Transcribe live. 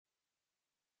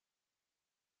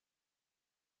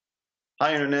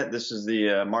Hi, Internet. This is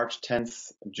the March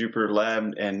 10th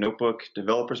JupyterLab and Notebook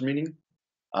Developers Meeting.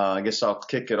 I guess I'll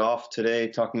kick it off today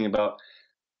talking about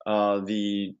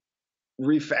the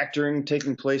refactoring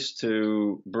taking place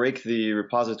to break the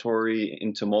repository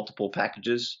into multiple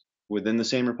packages within the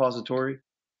same repository.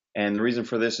 And the reason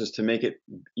for this is to make it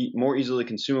more easily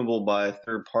consumable by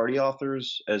third-party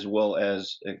authors, as well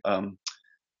as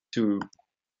to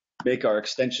make our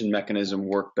extension mechanism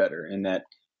work better, in that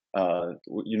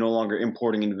you're no longer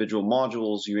importing individual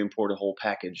modules, you import a whole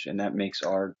package, and that makes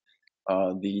our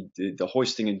the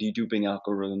hoisting and deduping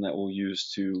algorithm that we'll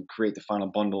use to create the final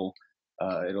bundle,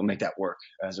 it'll make that work,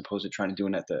 as opposed to trying to do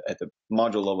it at the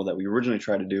module level that we originally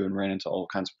tried to do and ran into all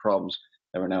kinds of problems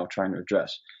that we're now trying to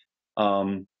address.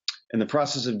 In the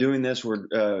process of doing this, we're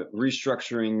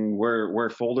restructuring where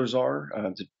folders are,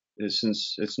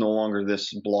 since it's no longer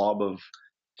this blob of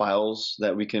files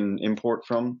that we can import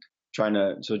from. So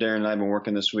Darren and I have been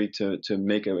working this week to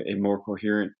make a more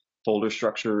coherent folder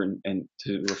structure and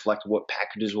to reflect what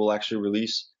packages we'll actually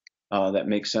release that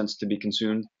makes sense to be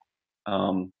consumed.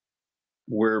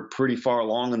 We're pretty far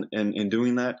along in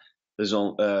doing that.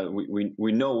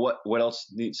 We know what else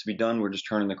needs to be done. We're just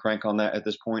turning the crank on that at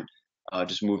this point,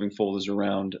 just moving folders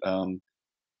around. So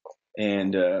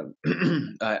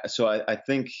I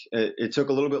think it took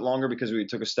a little bit longer because we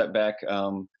took a step back.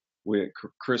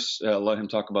 Chris, let him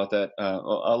talk about that.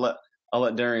 I'll let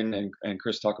Darren and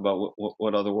Chris talk about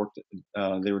what other work that,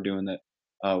 they were doing that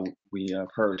we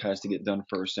prioritized to get done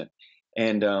first.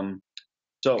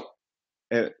 So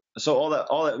all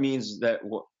that means is that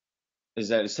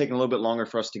it's taking a little bit longer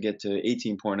for us to get to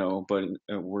 18.0, but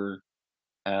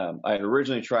I had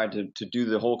originally tried to do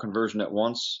the whole conversion at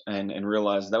once and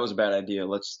realized that was a bad idea.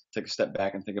 Let's take a step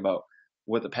back and think about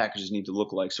what the packages need to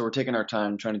look like. So we're taking our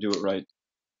time trying to do it right.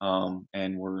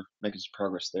 And we're making some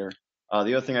progress there.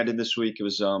 The other thing I did this week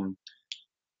was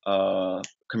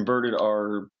converted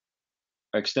our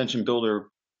extension builder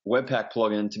Webpack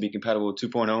plugin to be compatible with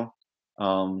 2.0.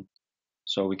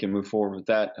 So we can move forward with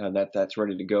that. That's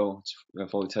ready to go. It's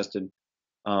fully tested.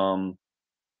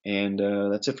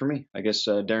 That's it for me. I guess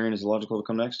Darren is logical to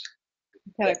come next.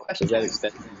 I had a question. Is that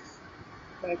extension?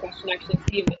 I had a question actually,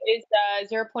 Steve. Is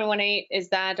 0.18, is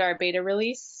that our beta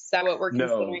release? Is that what we're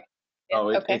considering? No,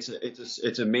 okay.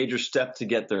 It's a major step to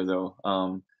get there, though.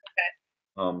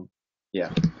 Okay. Yeah.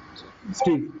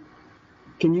 Steve,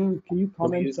 can you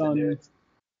comment on?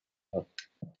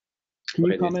 Can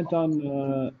you comment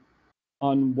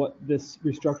on what this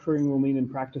restructuring will mean in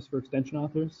practice for extension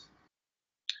authors?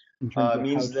 It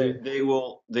means that they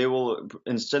will,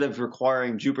 instead of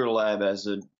requiring JupyterLab as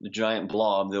a giant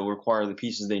blob, they'll require the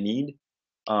pieces they need,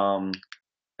 and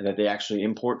that they actually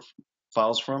import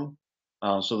files from.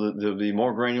 So there'll be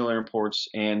more granular imports,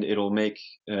 and it'll make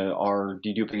our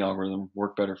deduping algorithm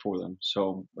work better for them.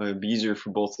 So it'll be easier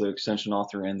for both the extension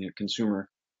author and the consumer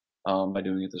by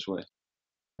doing it this way.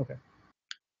 Okay.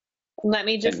 Let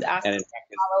me just ask a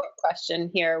follow-up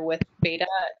question here with beta.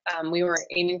 We were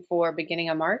aiming for beginning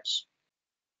of March.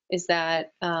 Is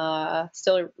that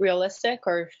still realistic,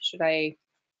 or should I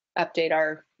update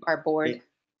our board?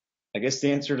 I guess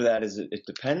the answer to that is it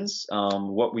depends.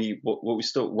 What we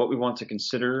want to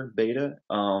consider beta,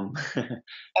 and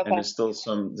there's still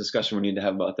some discussion we need to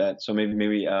have about that. So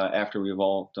maybe after we've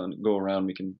all go around,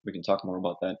 we can talk more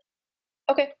about that.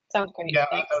 Okay, sounds great. Yeah,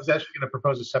 thanks. I was actually going to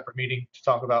propose a separate meeting to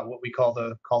talk about what we call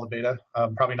the beta.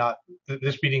 Probably not.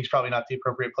 This meeting's probably not the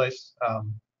appropriate place.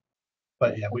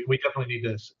 But yeah, we definitely need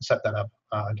to set that up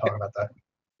and talk about that.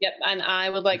 Yep, and I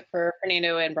would like for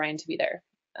Fernando and Brian to be there.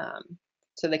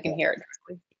 So they can hear it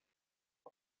directly.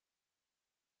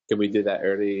 Can we do that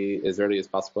as early as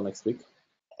possible next week?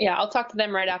 Yeah, I'll talk to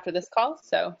them right after this call.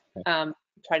 So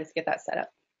try to get that set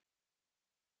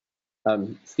up.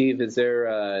 Steve, is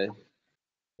there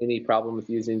any problem with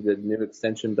using the new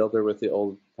extension builder with the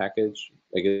old package?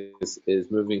 I guess is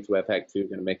moving to Webpack 2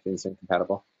 going to make things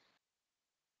incompatible?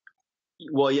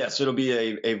 Well, yes, it'll be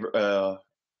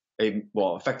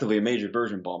effectively a major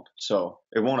version bump. So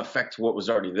it won't affect what was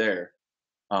already there.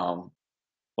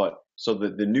 But so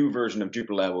the new version of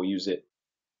JupyterLab will use it.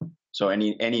 So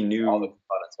any new all the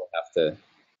components will have to.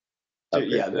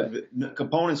 The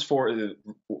components for the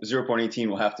 0.18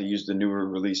 will have to use the newer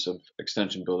release of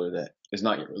extension builder that is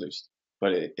not yet released.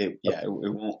 But it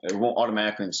won't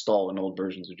automatically install in old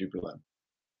versions of JupyterLab.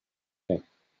 Okay,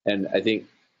 and I think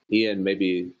Ian,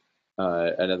 maybe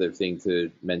another thing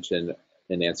to mention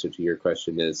in answer to your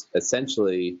question is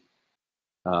essentially.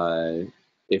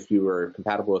 If you were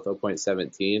compatible with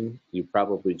 0.17, you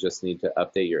probably just need to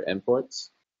update your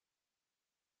imports.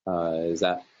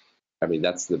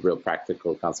 That's the real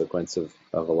practical consequence of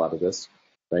a lot of this,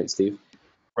 right, Steve?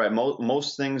 Right.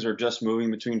 Most things are just moving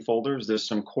between folders. There's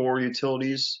some core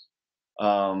utilities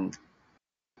that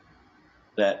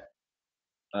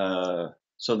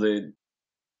so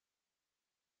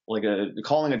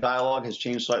calling a dialog has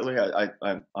changed slightly.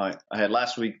 I had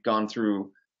last week gone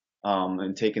through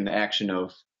and taken the action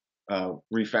of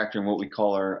refactoring what we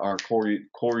call our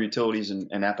core utilities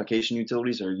and application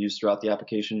utilities that are used throughout the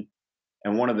application.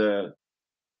 And one of the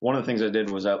things I did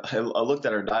was I looked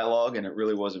at our dialog, and it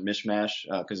really was a mishmash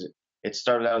because it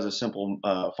started out as a simple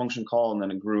function call, and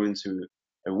then it grew into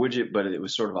a widget, but it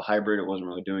was sort of a hybrid. It wasn't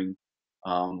really doing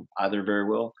either very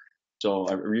well. So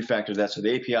I refactored that. So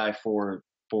the API for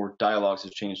dialogues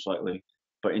has changed slightly,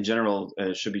 but in general,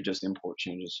 it should be just import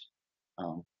changes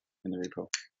in the repo.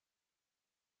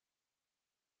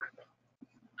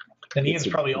 And Ian's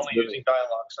probably only using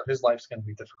dialogue, so his life's going to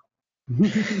be difficult.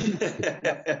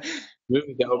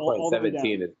 Moving to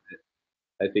 0.17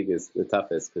 I think is the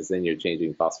toughest, because then you're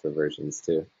changing phosphor versions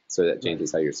too, so that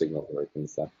changes how your signals work and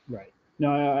stuff. Right.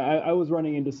 No, I was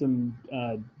running into some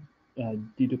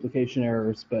deduplication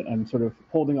errors, but I'm sort of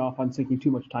holding off on sinking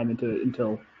too much time into it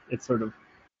until it's sort of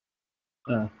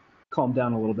calmed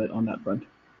down a little bit on that front.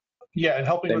 Yeah, and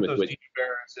helping with those dedupe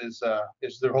errors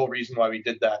is the whole reason why we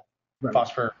did that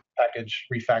phosphor package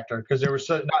refactor, because there was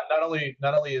not only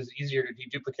is it easier to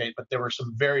deduplicate, but there were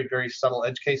some very, very subtle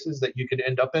edge cases that you could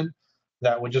end up in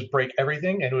that would just break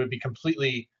everything, and it would be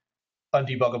completely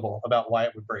undebuggable about why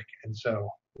it would break. And so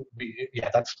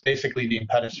that's basically the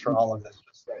impetus for all of this,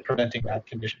 just preventing that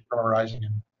condition from arising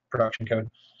in production code.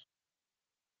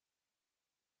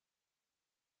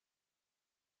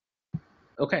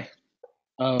 Okay.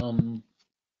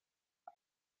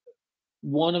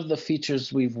 One of the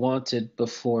features we've wanted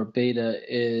before beta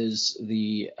is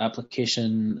the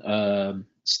application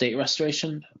state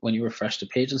restoration when you refresh the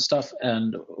page and stuff.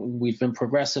 And we've been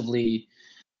progressively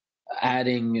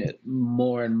adding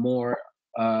more and more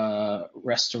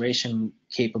restoration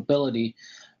capability.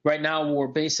 Right now, we're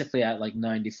basically at like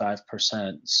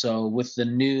 95%. So with the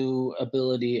new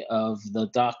ability of the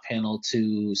dock panel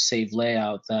to save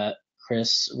layout that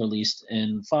Chris released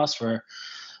in Phosphor,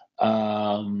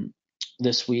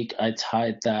 this week I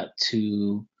tied that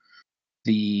to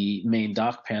the main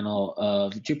dock panel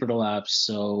of JupyterLab,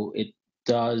 so it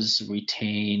does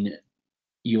retain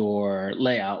your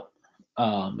layout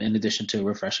in addition to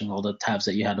refreshing all the tabs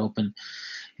that you had open.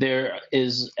 There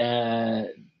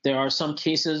are some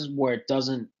cases where it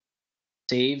doesn't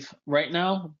save right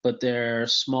now, but they're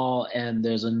small, and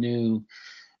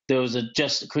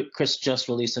Chris just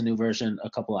released a new version a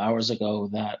couple hours ago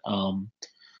that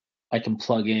I can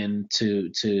plug in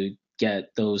to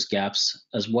get those gaps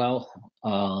as well.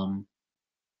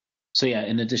 So yeah,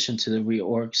 in addition to the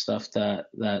reorg stuff that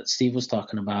Steve was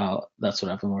talking about, that's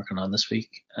what I've been working on this week,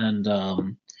 and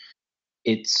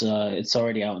it's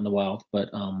already out in the wild. But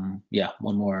yeah,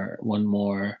 one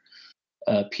more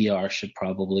PR should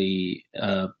probably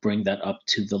bring that up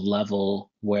to the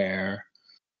level where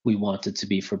we want it to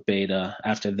be for beta.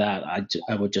 After that,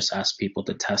 I would just ask people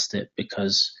to test it,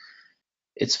 because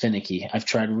it's finicky. I've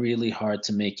tried really hard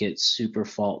to make it super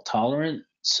fault tolerant,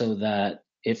 so that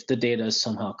if the data is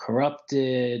somehow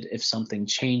corrupted, if something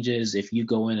changes, if you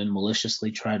go in and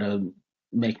maliciously try to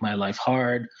make my life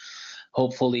hard,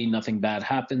 hopefully nothing bad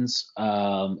happens.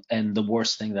 And the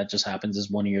worst thing that just happens is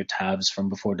one of your tabs from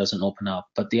before doesn't open up.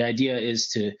 But the idea is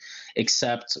to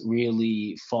accept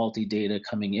really faulty data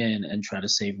coming in and try to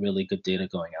save really good data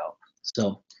going out.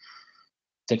 So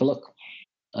take a look.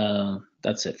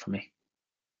 That's it for me.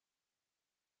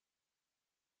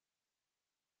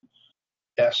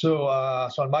 Yeah, so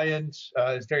on my end,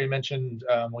 as Terry mentioned,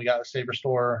 we got the save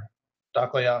restore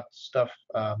doc layout stuff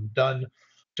done.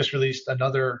 Just released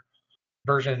another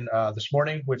version this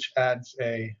morning, which adds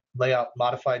a layout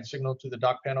modified signal to the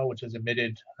dock panel, which is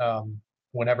emitted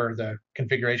whenever the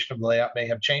configuration of the layout may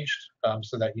have changed,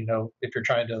 so that you know if you're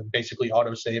trying to basically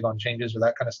auto save on changes or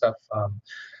that kind of stuff.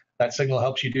 That signal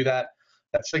helps you do that.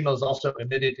 That signal is also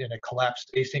emitted in a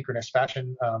collapsed asynchronous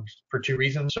fashion for two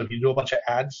reasons. So if you do a bunch of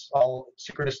adds all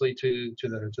synchronously to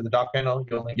the dock panel,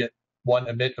 you only get one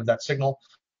emit of that signal.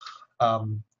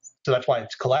 So that's why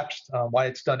it's collapsed. Why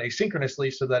it's done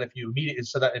asynchronously, so that if you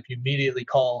immediately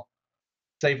call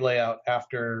save layout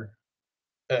after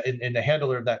in the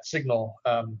handler of that signal,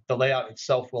 the layout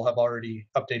itself will have already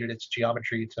updated its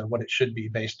geometry to what it should be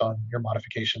based on your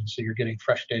modifications. So you're getting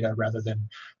fresh data rather than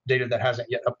data that hasn't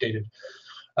yet updated.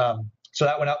 So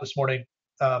that went out this morning.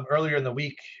 Earlier in the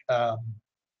week, I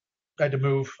had to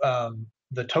move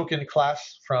the token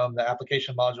class from the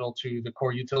application module to the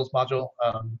core utils module,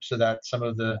 so that some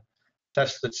of the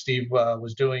tests that Steve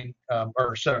was doing,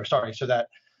 so that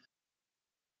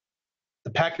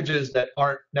packages that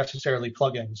aren't necessarily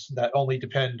plugins that only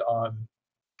depend on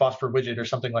Phosphor widget or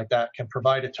something like that can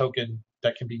provide a token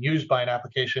that can be used by an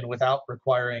application without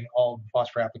requiring all the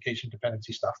Phosphor application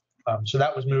dependency stuff. So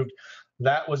that was moved.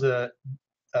 That was a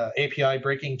API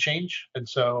breaking change, and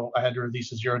so I had to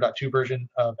release a 0.2 version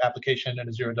of application and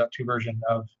a 0.2 version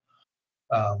of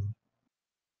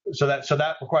so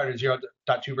that required a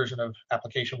 0.2 version of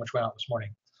application, which went out this morning.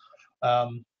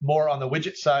 More on the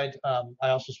widget side, I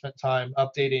also spent time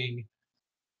updating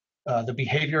the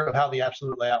behavior of how the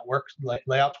absolute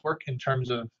layouts work in terms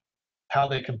of how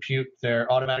they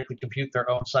automatically compute their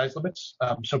own size limits.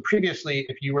 So previously,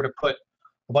 if you were to put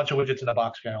a bunch of widgets in a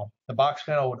box panel, the box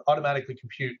panel would automatically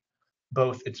compute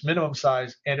both its minimum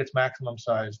size and its maximum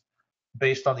size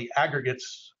based on the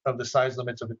aggregates of the size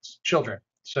limits of its children.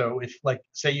 So if, like,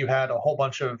 say you had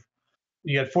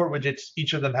you had 4 widgets,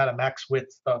 each of them had a max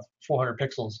width of 400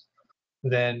 pixels,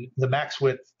 then the max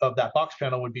width of that box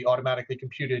panel would be automatically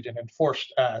computed and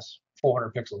enforced as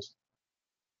 400 pixels.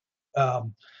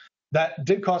 That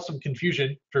did cause some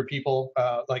confusion for people,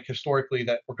 like historically,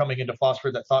 that were coming into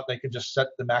Phosphor that thought they could just set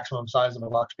the maximum size of a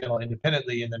box panel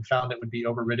independently and then found it would be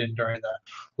overridden during the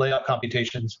layout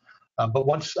computations. But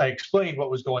once I explained what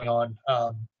was going on,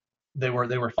 they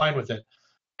were fine with it.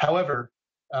 However,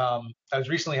 I was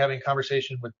recently having a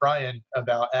conversation with Brian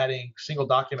about adding single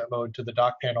document mode to the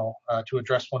doc panel to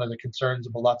address one of the concerns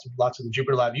of lots of the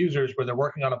JupyterLab users, where they're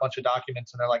working on a bunch of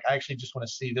documents and they're like, I actually just want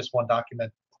to see this one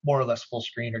document more or less full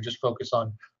screen, or just focus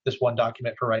on this one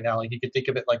document for right now. Like, you could think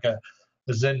of it like a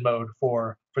Zen mode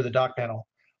for the doc panel.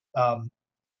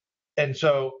 And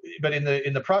so, but in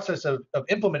the process of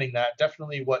implementing that,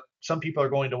 definitely what some people are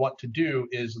going to want to do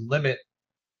is limit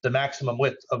the maximum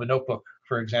width of a notebook,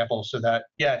 for example, so that,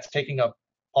 yeah, it's taking up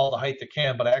all the height it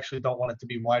can, but I actually don't want it to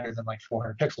be wider than like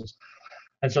 400 pixels.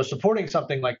 And so supporting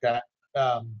something like that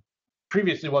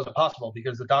previously wasn't possible,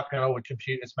 because the doc panel would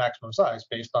compute its maximum size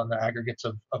based on the aggregates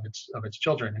of its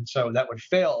children. And so that would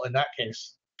fail in that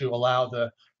case to allow the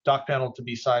doc panel to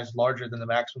be sized larger than the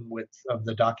maximum width of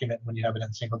the document when you have it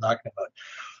in single document mode.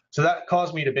 So that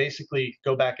caused me to basically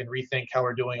go back and rethink how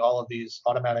we're doing all of these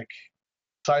automatic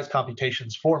size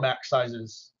computations for max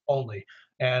sizes only.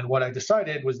 And what I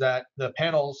decided was that the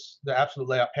panels, the absolute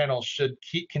layout panels, should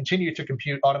continue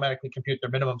to automatically compute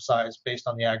their minimum size based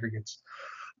on the aggregates,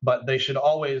 but they should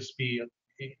always be,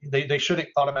 they shouldn't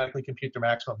automatically compute their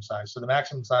maximum size. So the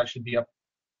maximum size should be up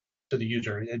to the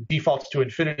user. It defaults to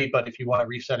infinity, but if you want to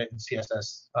reset it in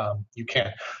CSS, you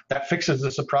can. That fixes the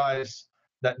surprise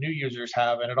that new users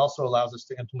have, and it also allows us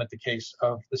to implement the case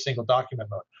of the single document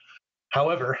mode.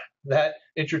 However, that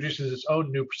introduces its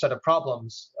own new set of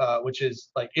problems, which is,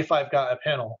 like, if I've got a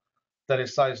panel that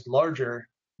is sized larger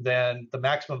than the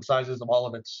maximum sizes of all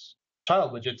of its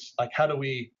child widgets, like, how do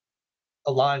we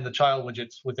align the child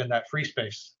widgets within that free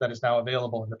space that is now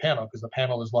available in the panel, because the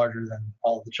panel is larger than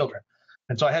all of the children?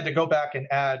 And so I had to go back and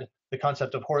add the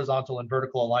concept of horizontal and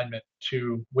vertical alignment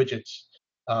to widgets,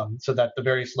 so that the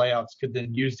various layouts could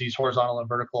then use these horizontal and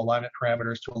vertical alignment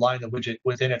parameters to align the widget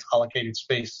within its allocated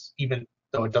space, even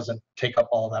though it doesn't take up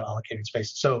all that allocated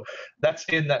space. So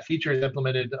that feature is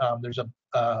implemented.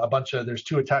 There's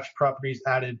 2 attached properties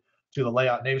added to the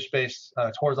layout namespace.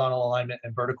 It's horizontal alignment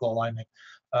and vertical alignment.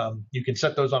 You can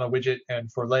set those on a widget, and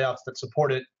for layouts that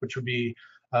support it, which would be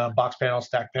box panel,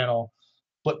 stack panel,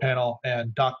 split panel,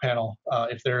 and dock panel,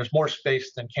 if there is more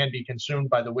space than can be consumed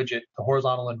by the widget, the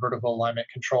horizontal and vertical alignment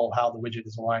control how the widget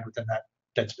is aligned within that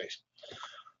dead space.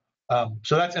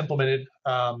 So that's implemented,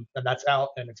 and that's out,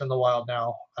 and it's in the wild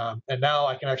now. And now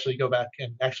I can actually go back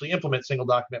and actually implement single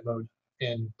document mode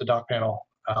in the dock panel,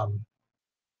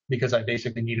 because I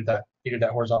basically needed that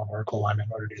horizontal and vertical alignment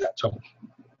in order to do that. So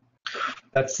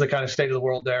that's the kind of state of the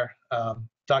world there.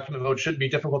 Document mode shouldn't be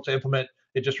difficult to implement.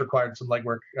 It just required some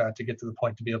legwork to get to the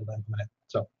point to be able to implement it.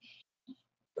 So,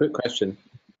 quick question.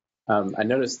 I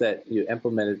noticed that you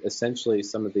implemented essentially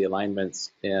some of the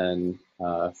alignments in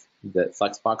that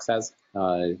Flexbox has,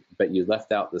 but you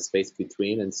left out the space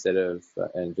between instead of,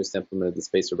 and just implemented the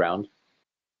space around.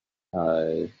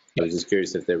 I was just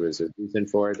curious if there was a reason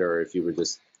for it, or if you were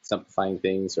just simplifying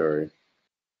things, or.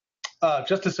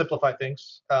 Just to simplify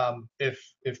things,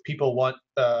 if people want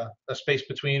a space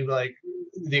between, like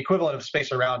the equivalent of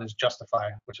space around is justify,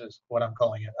 which is what I'm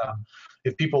calling it.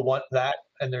 If people want that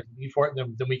and they're need for it,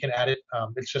 then we can add it.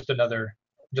 It's just another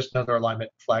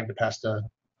alignment flag to pass to.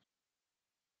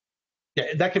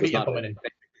 Yeah, that can be implemented.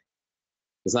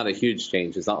 It's not a huge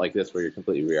change. It's not like this where you're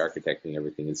completely re-architecting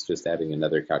everything. It's just adding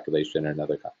another calculation or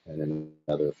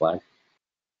another flag.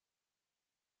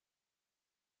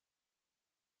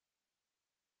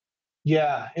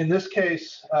 Yeah, in this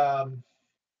case,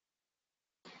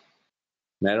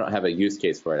 I don't have a use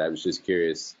case for it. I was just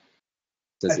curious,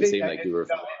 since it seemed like you were.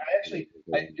 You're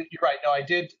right. No, I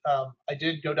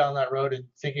did go down that road and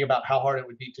thinking about how hard it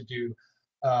would be to do.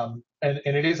 And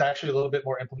it is actually a little bit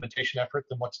more implementation effort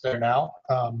than what's there now.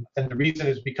 And the reason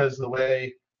is because the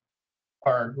way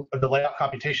the layout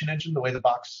computation engine, the way the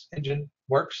box engine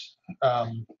works,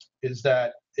 is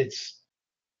that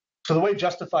so the way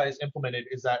Justify is implemented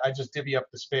is that I just divvy up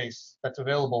the space that's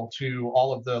available to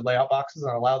all of the layout boxes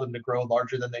and allow them to grow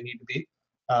larger than they need to be.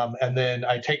 And then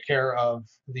I take care of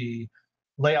the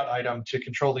layout item to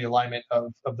control the alignment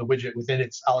of the widget within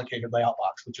its allocated layout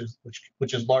box,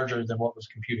 which is larger than what was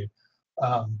computed.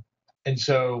 And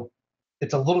so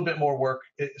it's a little bit more work.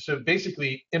 So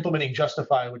basically implementing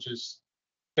Justify, which is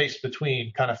space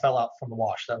between, kind of fell out from the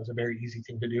wash. That was a very easy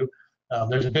thing to do.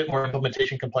 There's a bit more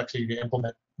implementation complexity to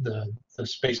implement the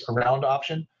space around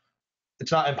option.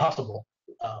 It's not impossible,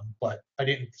 but I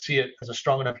didn't see it as a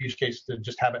strong enough use case to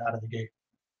just have it out of the gate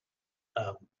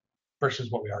versus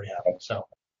what we already have. So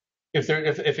if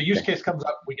a use case comes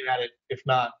up, we can add it. If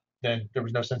not, then there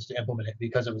was no sense to implement it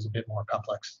because it was a bit more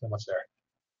complex than what's there.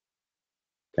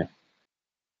 Okay.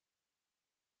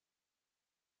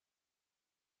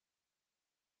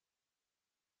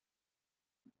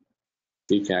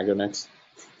 Steve, can I go next?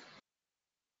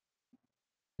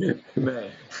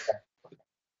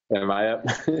 Am I up?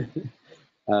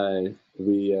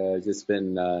 We just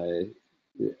been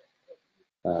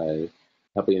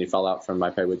helping any fallout from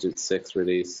MyPyWidget 6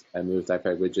 release. I moved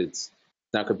MyPyWidgets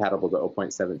now compatible to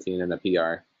 0.17 in a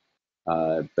PR,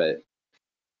 but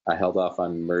I held off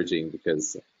on merging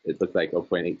because it looked like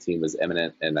 0.18 was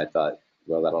imminent, and I thought,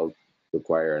 well, that'll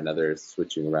require another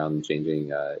switching around,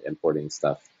 changing, importing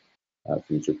stuff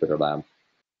from JupyterLab.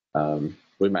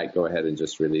 We might go ahead and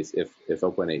just release, if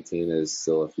 0.18 is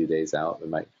still a few days out, we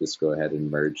might just go ahead and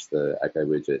merge the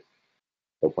IPyWidget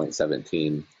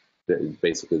 0.17,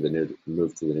 basically the new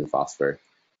move to the new phosphor.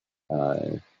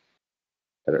 I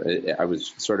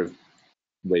was sort of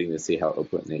waiting to see how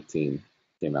 0.18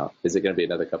 came out. Is it going to be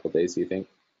another couple of days, do you think?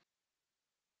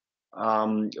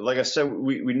 Like I said,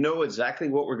 we know exactly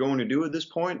what we're going to do at this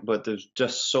point, but there's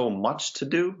just so much to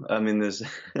do. I mean, there's,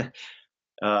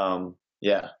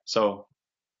 yeah, so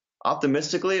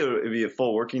optimistically it would be a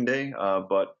full working day,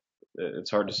 but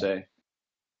it's hard to say.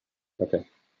 Okay.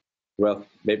 Well,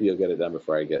 maybe you'll get it done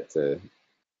before I get to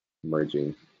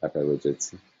merging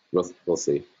IPyWidgets. We'll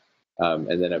see.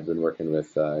 And then I've been working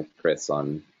with Chris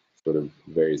on sort of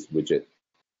various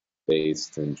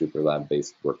widget-based and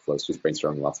JupyterLab-based workflows, just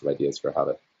brainstorming lots of ideas for how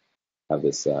to have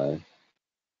this, have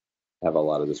a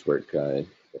lot of this work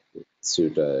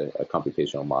suit a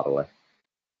computational modeler.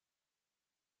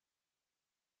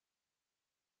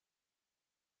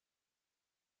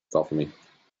 That's all for me.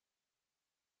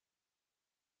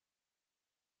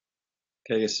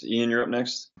 Okay, I guess Ian, you're up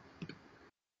next.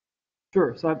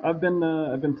 Sure. So I've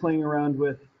been playing around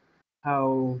with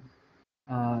how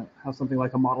something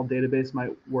like a model database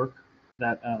might work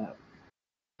that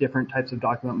different types of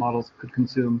document models could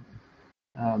consume,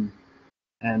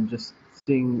 and just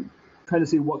trying to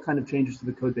see what kind of changes to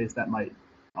the code base that might,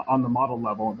 on the model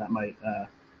level, that might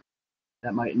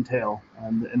entail.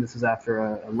 And this is after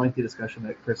a lengthy discussion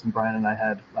that Chris and Brian and I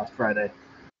had last Friday.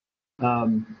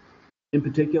 In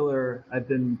particular, I've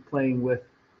been playing with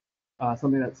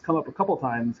something that's come up a couple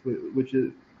times, which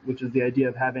is the idea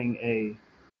of having a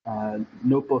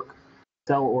notebook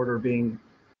cell order being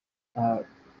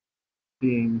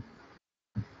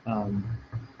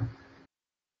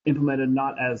implemented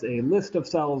not as a list of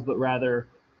cells, but rather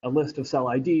a list of cell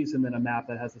IDs and then a map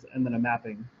that has and then a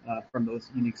mapping from those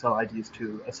unique cell IDs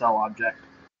to a cell object.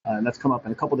 And that's come up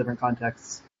in a couple different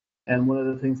contexts. And one of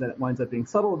the things that winds up being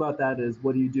subtle about that is,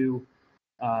 what do you do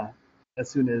as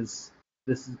soon as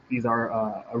these are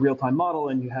a real-time model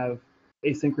and you have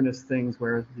asynchronous things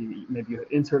where maybe you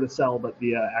insert a cell but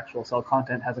the actual cell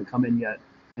content hasn't come in yet,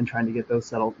 and trying to get those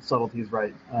subtleties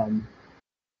right.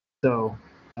 So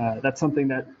that's something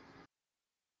that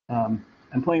I'm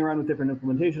playing around with different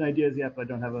implementation ideas yet, but I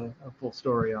don't have a full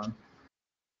story on.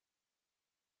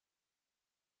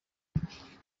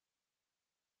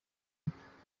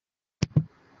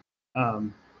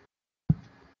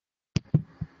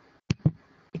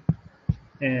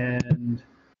 And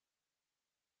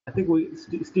I think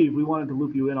Steve, we wanted to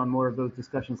loop you in on more of those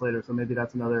discussions later, so maybe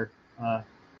that's another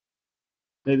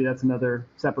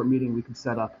separate meeting we could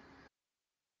set up.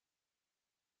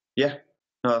 Yeah,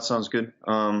 no, that sounds good.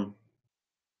 And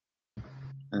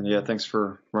yeah, thanks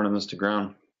for running this to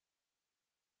ground.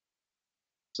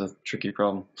 It's a tricky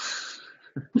problem.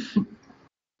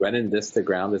 Running this to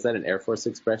ground, is that an Air Force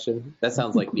expression? That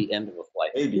sounds like the end of a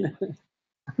flight. Maybe.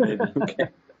 Maybe. Okay.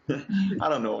 I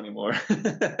don't know anymore.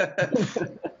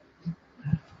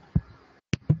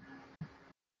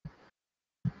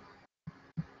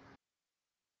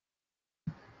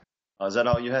 Is that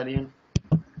all you had, Ian?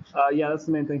 Yeah, that's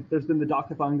the main thing. There's been the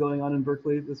Dockathon going on in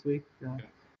Berkeley this week. Very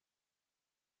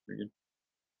good.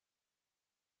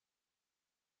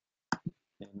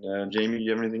 And Jamie, do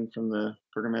you have anything from the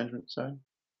program management side?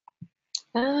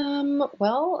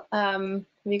 Well, have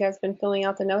you guys been filling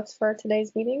out the notes for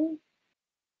today's meeting?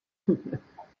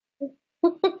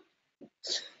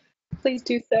 Please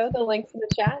do so. The link's in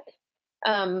the chat.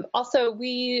 Also,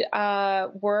 we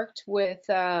worked with,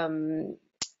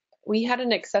 we had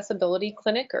an accessibility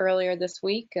clinic earlier this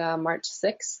week, March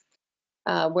 6th,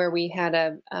 where we had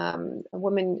a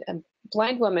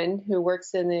blind woman who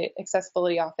works in the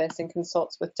accessibility office and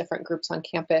consults with different groups on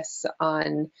campus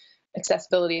on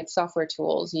accessibility of software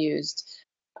tools used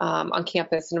on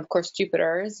campus. And of course,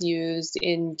 Jupyter is used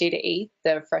in Data 8,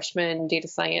 the freshman data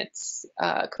science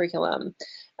curriculum.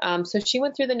 So she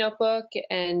went through the notebook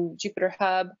and Jupyter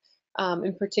Hub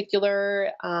in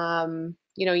particular,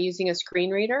 using a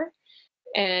screen reader.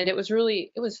 And it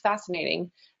was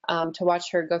fascinating to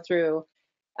watch her go through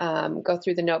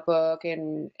the notebook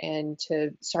and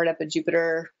to start up a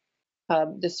Jupyter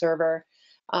Hub, the server.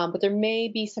 But there may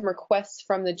be some requests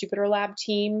from the JupyterLab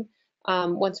team.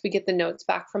 Once we get the notes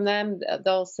back from them,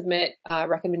 they'll submit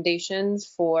recommendations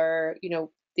for,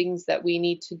 things that we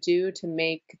need to do to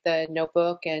make the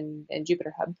notebook and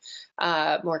Jupyter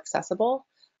Hub more accessible.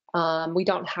 We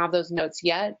don't have those notes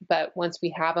yet, but once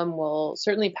we have them, we'll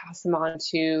certainly pass them on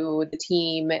to the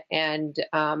team, and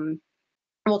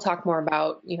we'll talk more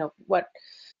about,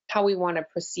 how we want to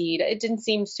proceed. It didn't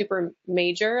seem super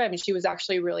major. I mean, she was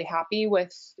actually really happy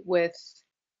with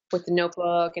the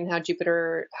notebook and how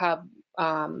Jupyter Hub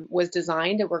was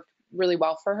designed. It worked really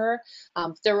well for her.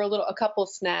 There were a couple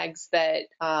snags that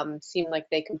seemed like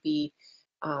they could be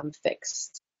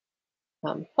fixed,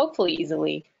 hopefully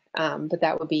easily, but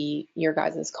that would be your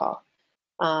guys' call.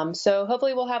 So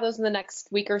hopefully we'll have those in the next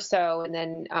week or so, and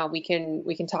then we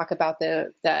can talk about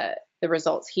the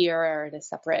results here or in a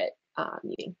separate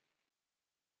meeting.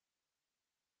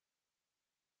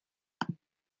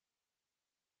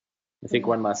 I think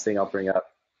one last thing I'll bring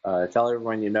up. Tell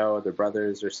everyone you know, their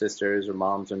brothers or sisters or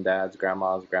moms and dads,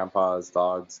 grandmas, grandpas,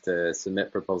 dogs, to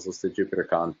submit proposals to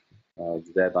JupyterCon. The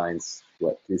deadline's,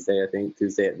 Tuesday, I think?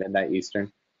 Tuesday at midnight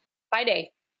Eastern?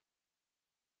 Friday.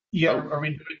 Yeah, are we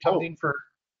doing something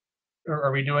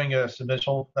are we doing a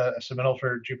submittal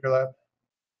for JupyterLab?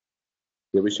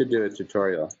 Yeah, we should do a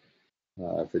tutorial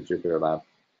for JupyterLab.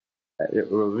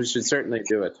 We should certainly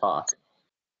do a talk.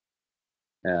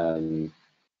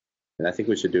 And I think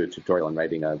we should do a tutorial on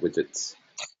writing widgets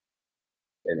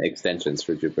and extensions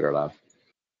for JupyterLab.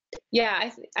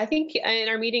 Yeah, I think in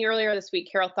our meeting earlier this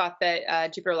week, Carol thought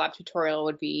that JupyterLab tutorial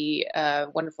would be a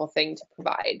wonderful thing to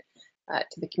provide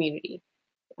to the community.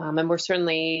 And we're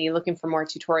certainly looking for more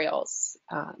tutorials.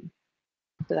 So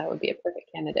that would be a perfect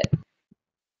candidate.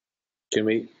 Can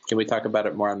we talk about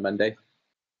it more on Monday?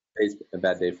 Today's a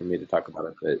bad day for me to talk about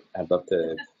it, but I'd love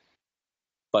to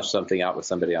flush something out with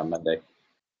somebody on Monday.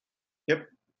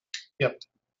 Yep.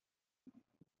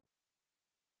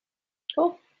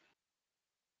 Cool.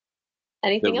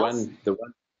 Anything else?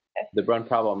 The one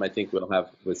problem I think we'll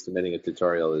have with submitting a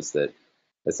tutorial is that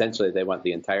essentially they want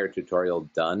the entire tutorial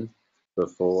done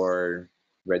before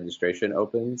registration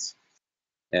opens,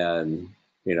 and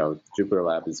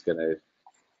JupyterLab is going to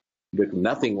look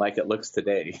nothing like it looks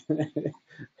today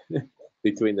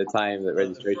between the time that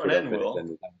registration opens and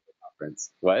the time of the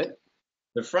conference. What?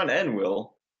 The front end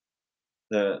will.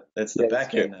 It's the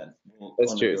back end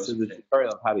that's true. So the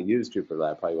tutorial of how to use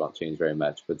JupyterLab probably won't change very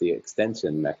much, but the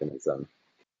extension mechanism,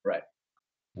 right,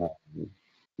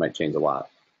 might change a lot.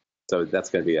 So that's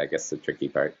going to be, I guess, the tricky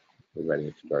part with writing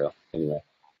a tutorial. Anyway.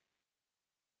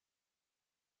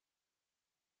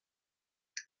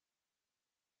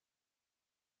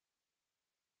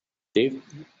 Dave?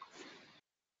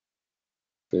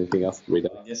 Anything else? I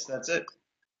guess that's it.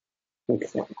 Okay.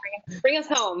 Bring us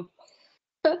home.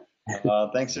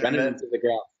 Thanks for running into the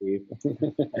ground, Steve.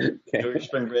 Okay. Enjoy your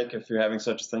spring break if you're having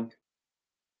such a thing.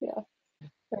 Yeah. All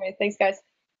right. Thanks, guys.